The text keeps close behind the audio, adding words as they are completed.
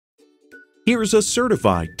Here's a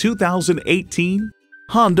certified 2018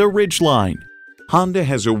 Honda Ridgeline. Honda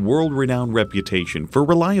has a world-renowned reputation for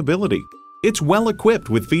reliability. It's well equipped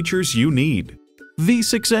with features you need: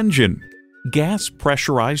 V6 engine, gas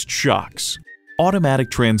pressurized shocks, automatic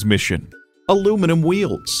transmission, aluminum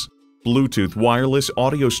wheels, Bluetooth wireless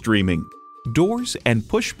audio streaming, doors and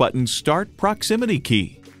push-button start proximity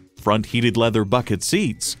key, front heated leather bucket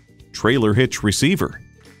seats, trailer hitch receiver,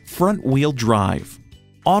 front-wheel drive,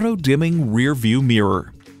 auto-dimming rear-view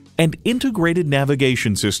mirror, and integrated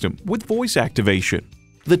navigation system with voice activation.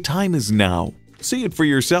 The time is now. See it for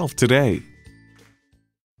yourself today.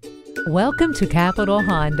 Welcome to Capital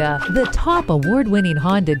Honda, the top award-winning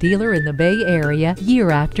Honda dealer in the Bay Area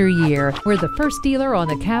year after year. We're the first dealer on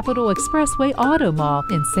the Capital Expressway Auto Mall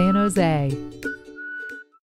in San Jose.